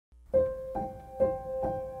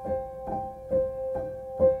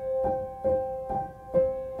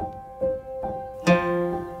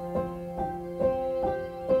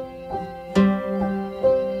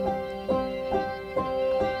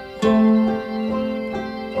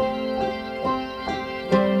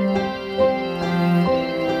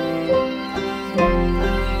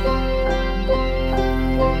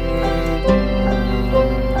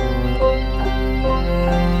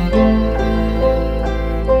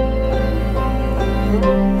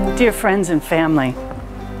Dear friends and family,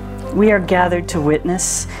 we are gathered to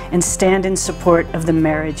witness and stand in support of the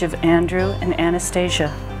marriage of Andrew and Anastasia,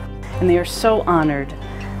 and they are so honored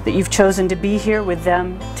that you've chosen to be here with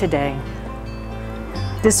them today.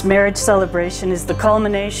 This marriage celebration is the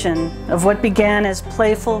culmination of what began as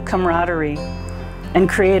playful camaraderie and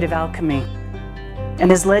creative alchemy, and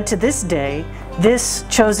has led to this day, this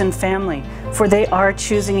chosen family, for they are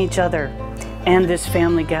choosing each other and this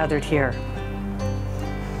family gathered here.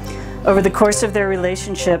 Over the course of their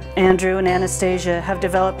relationship, Andrew and Anastasia have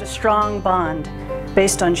developed a strong bond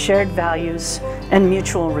based on shared values and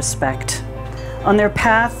mutual respect. On their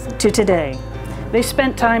path to today, they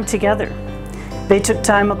spent time together. They took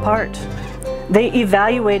time apart. They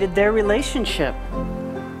evaluated their relationship.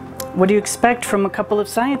 What do you expect from a couple of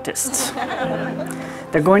scientists?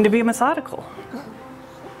 They're going to be methodical.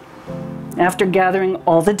 After gathering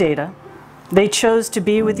all the data, they chose to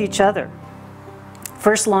be with each other.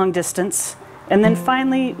 First long distance, and then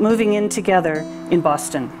finally moving in together in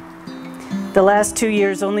Boston. The last 2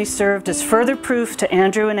 years only served as further proof to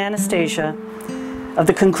Andrew and Anastasia of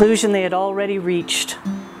the conclusion they had already reached.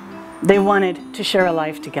 They wanted to share a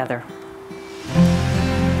life together.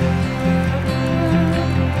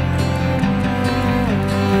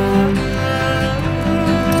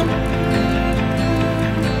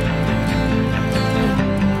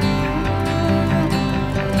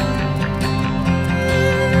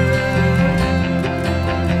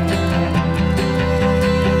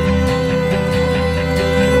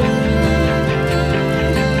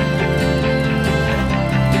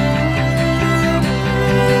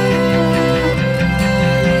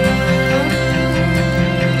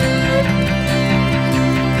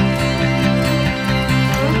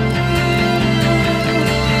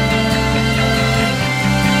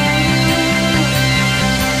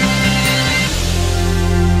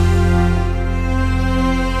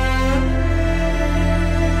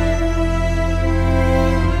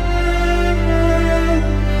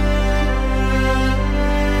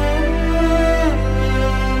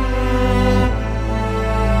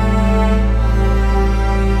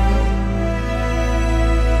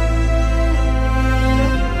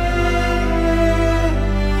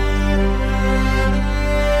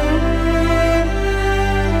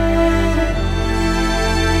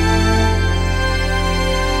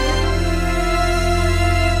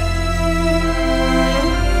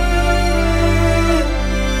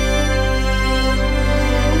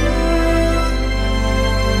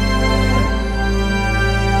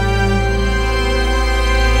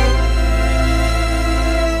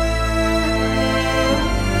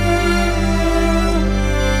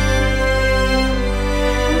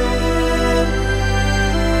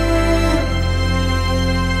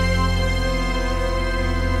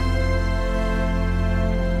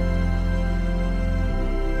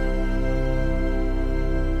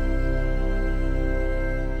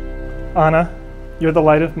 Anna, you're the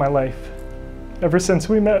light of my life. Ever since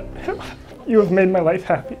we met, you have made my life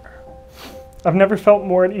happier. I've never felt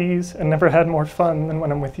more at ease and never had more fun than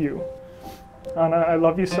when I'm with you. Anna, I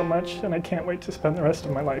love you so much, and I can't wait to spend the rest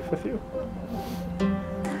of my life with you.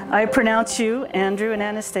 I pronounce you, Andrew and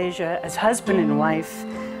Anastasia, as husband and wife.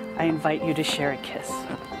 I invite you to share a kiss.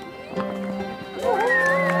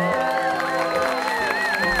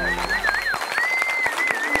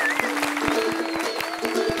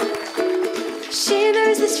 She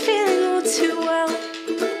knows this feeling all too well.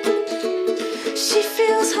 She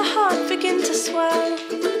feels her heart begin to swell.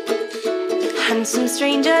 Handsome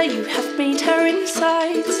stranger, you have made her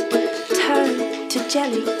insides turn to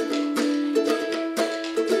jelly.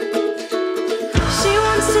 She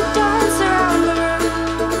wants to dance around the room,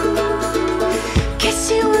 kiss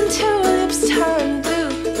you until her lips turn blue.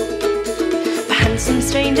 But handsome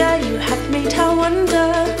stranger, you have made her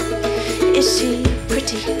wonder, is she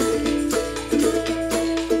pretty?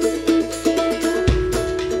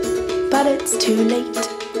 But it's too late.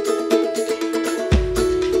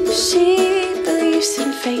 She believes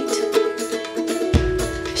in fate.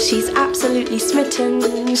 She's absolutely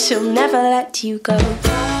smitten. She'll never let you go.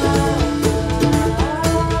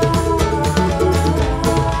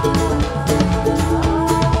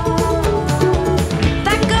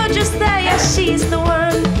 That girl just there, yes, she's the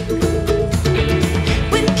one,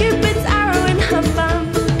 with Cupid's arrow in her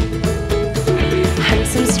bum.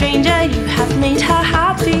 Handsome stranger, you have made her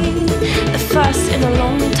happy, the first in a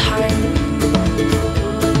long time.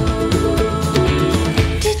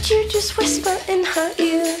 Did you just whisper in her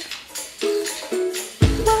ear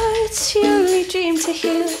words she only dreamed to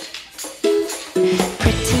hear?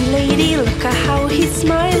 Pretty lady, look at how he's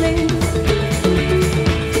smiling.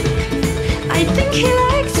 I think he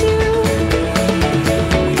likes you.